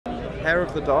Hair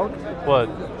of the dog. What?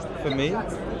 For me,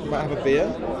 might have a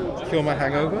beer, cure my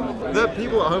hangover. The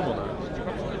people at home will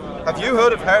know. Have you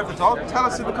heard of Hair of the Dog? Tell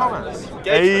us in the comments.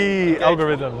 Hey,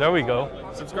 algorithm. There we go.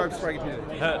 Subscribe to Spraggy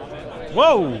TV.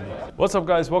 Whoa! What's up,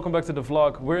 guys? Welcome back to the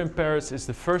vlog. We're in Paris. It's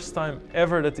the first time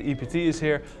ever that the EPT is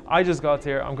here. I just got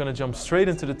here. I'm gonna jump straight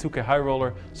into the 2K high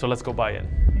roller. So let's go buy in.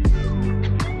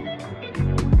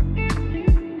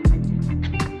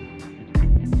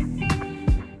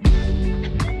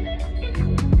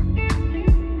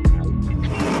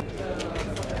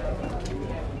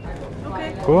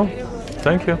 Cool.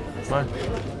 Thank you. Bye.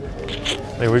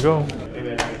 Here we go.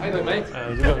 How you doing, mate?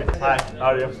 How's it going? Hi, how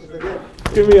are you?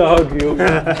 Give me a hug, you.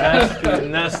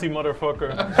 Nasty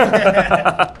motherfucker.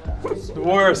 The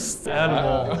worst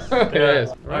animal.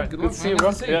 Yes. Right. Good Good luck. to see you,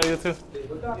 bro. Yeah, you too.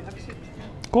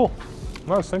 Cool.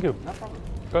 Nice, thank you.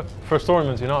 Good. First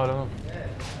tournament, you know, I don't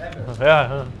know.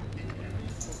 Yeah.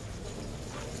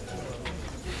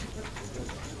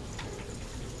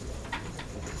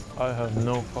 I have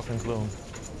no fucking clue.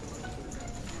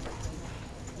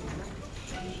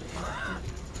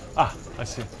 Ah, I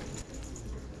see.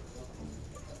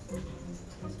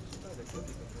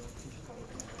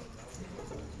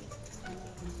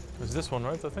 It's this one,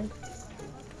 right, I think?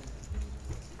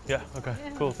 Yeah, okay,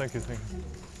 cool, thank you.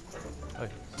 Hi.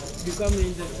 You come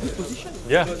in the good position?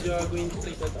 Yeah. Because you are going to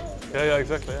take that out. Yeah,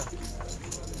 exactly, yeah.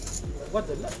 What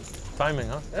the luck? Timing,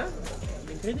 huh? Huh?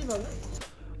 Incredible,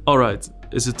 huh? Alright,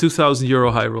 it's a 2,000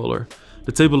 euro high roller.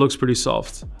 The table looks pretty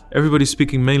soft. Everybody's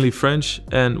speaking mainly French,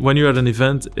 and when you're at an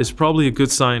event, it's probably a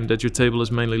good sign that your table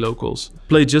is mainly locals.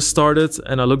 Play just started,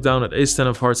 and I look down at ace-10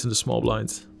 of hearts in the small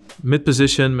blind. Mid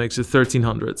position makes it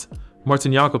 1300.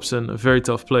 Martin Jacobsen, a very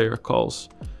tough player, calls.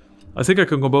 I think I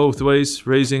can go both ways,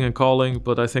 raising and calling,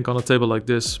 but I think on a table like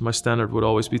this, my standard would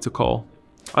always be to call.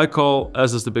 I call,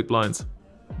 as does the big blind.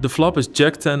 The flop is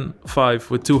Jack-10-5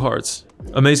 with 2 hearts.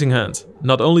 Amazing hand.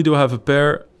 Not only do I have a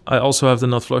pair, I also have the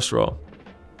nut flush draw.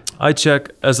 I check,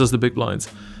 as does the big blind.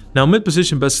 Now mid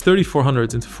position bets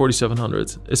 3400 into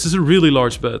 4700. This is a really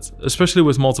large bet, especially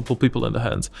with multiple people in the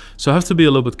hand, so I have to be a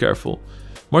little bit careful.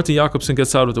 Martin Jacobsen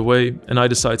gets out of the way, and I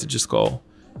decide to just call.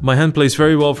 My hand plays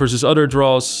very well versus other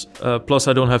draws, plus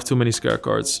I don't have too many scare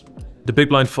cards. The big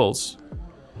blind folds.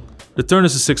 The turn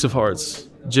is a 6 of hearts.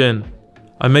 Gin.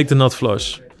 I make the nut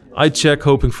flush. I check,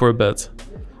 hoping for a bet.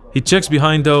 He checks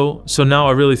behind though, so now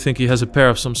I really think he has a pair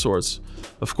of some sorts.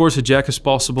 Of course a jack is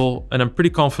possible, and I'm pretty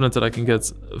confident that I can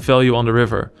get value on the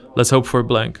river. Let's hope for a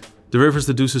blank. The river's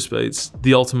the deuce of spades,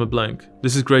 the ultimate blank.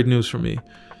 This is great news for me.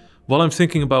 While I'm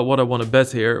thinking about what I want to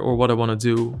bet here, or what I want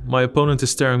to do, my opponent is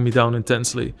staring me down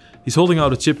intensely. He's holding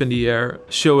out a chip in the air,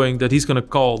 showing that he's gonna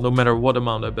call no matter what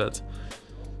amount I bet.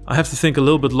 I have to think a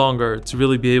little bit longer to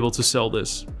really be able to sell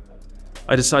this.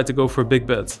 I decide to go for a big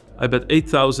bet. I bet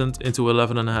 8,000 into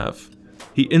 11.5.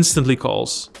 He instantly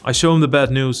calls. I show him the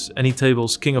bad news and he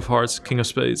tables king of hearts, king of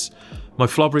spades. My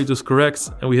flop read was correct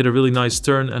and we hit a really nice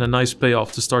turn and a nice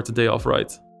payoff to start the day off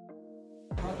right.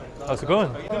 How's it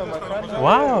going? Hello, my friend.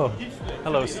 Wow!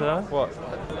 Hello, sir.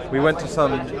 What? We went to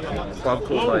some club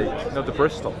called the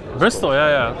Bristol. Bristol,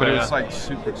 yeah. But it was like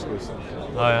super exclusive.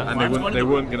 Oh yeah. And they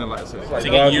weren't gonna let us in. To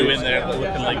get you in there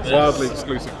looking like this. Wildly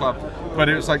exclusive club. But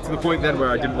it was like to the point then where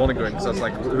I didn't want to go in because I was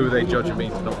like, who are they judging me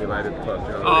to not be allowed in the club?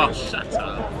 You know what I mean? Shut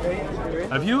up.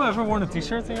 Have you ever worn a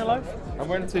t-shirt in your life? I'm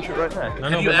wearing a t-shirt right now.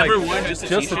 Have you ever worn just a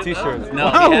t-shirt? t-shirt? No,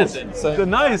 Wow. he hasn't.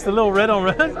 The little red on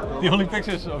red. The only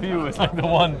pictures of you is like the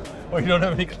one where you don't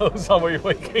have any clothes on where you're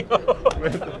waking up.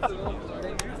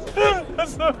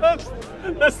 That's the best.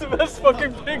 That's the best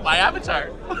fucking picture. My avatar.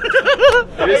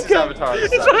 It is his avatar.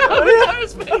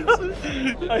 Avatar's face.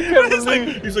 I can't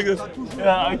believe. He's like this.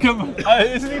 Yeah, I can.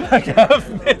 Isn't he like half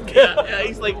naked? Yeah,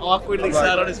 he's like awkwardly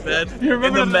sat on his bed You in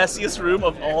remember the the- messiest room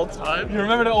of all time. You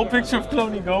remember the old picture of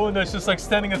Cloney Go and there's just like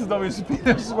standing at the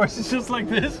WSP where she's just like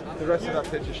this? The rest of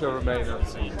that picture shall remain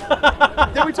unseen.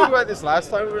 Did we talk about this last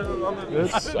time we were on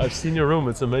the... I've seen your room.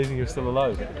 It's amazing you're still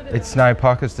alive. It's now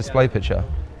Parker's display picture,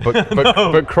 but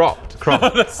No. but cropped on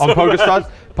PokerStars.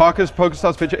 Parker's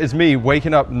PokerStars picture is me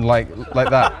waking up and like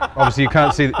that. Obviously, you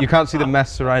can't see the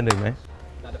mess surrounding me.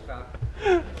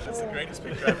 That's the greatest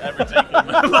picture I've ever taken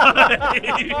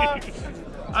in my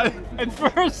life. At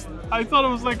first, I thought it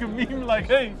was like a meme, like,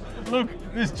 hey, look,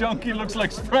 this junkie looks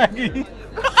like Spraggy.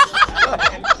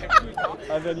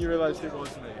 And then you realised it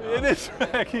wasn't me. It is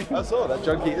Spraggy. I saw that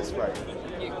junkie is Spraggy.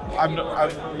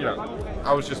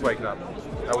 I was just waking up.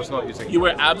 I was not using. You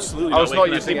were absolutely. I was not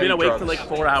waking up. using You've been any awake for drugs.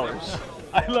 like 4 hours.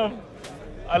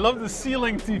 I love the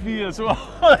ceiling TV as well.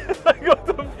 Like, what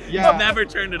the Yeah. Never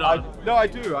turned it on. No, I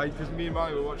do. Because me and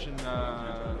Mario were watching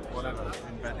whatever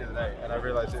in bed the other day, and I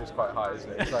realised it was quite high, isn't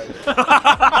it? It's like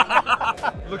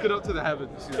looking up to the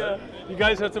heavens. You know? You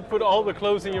guys have to put all the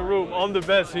clothes in your room on the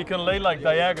bed so you can lay like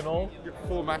diagonal. Get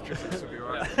 4 mattresses will be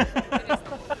right.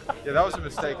 Yeah, that was a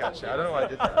mistake actually. I don't know why I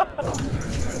did that.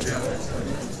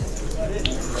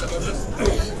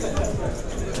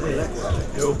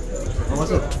 Yo.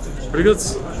 Pretty good.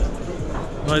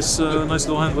 Nice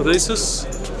little hand with aces.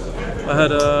 I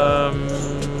had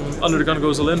under the gun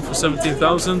goes all in for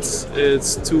 17,000.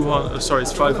 It's 200. Sorry,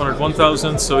 it's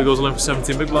 501,000. So he goes all in for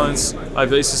 17 big blinds. I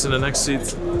have aces in the next seat,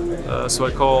 so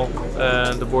I call,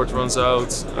 and the board runs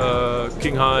out.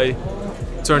 King high.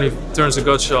 Turns a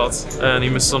gut shot, and he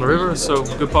misses on the river. So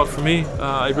good pot for me.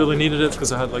 I really needed it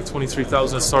because I had like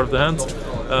 23,000 at the start of the hand.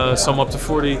 So I'm up to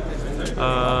 40.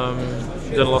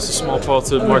 Then I lost a small pot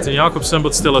to Martin Jacobsen,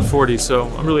 but still at 40. So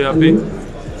I'm really happy.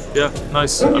 Yeah,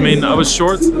 nice. I mean, I was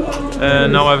short,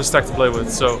 and now I have a stack to play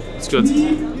with, so it's good.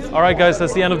 All right, guys,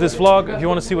 that's the end of this vlog. If you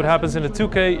want to see what happens in the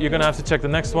 2K, you're gonna have to check the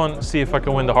next one, see if I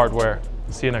can win the hardware.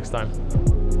 See you next time.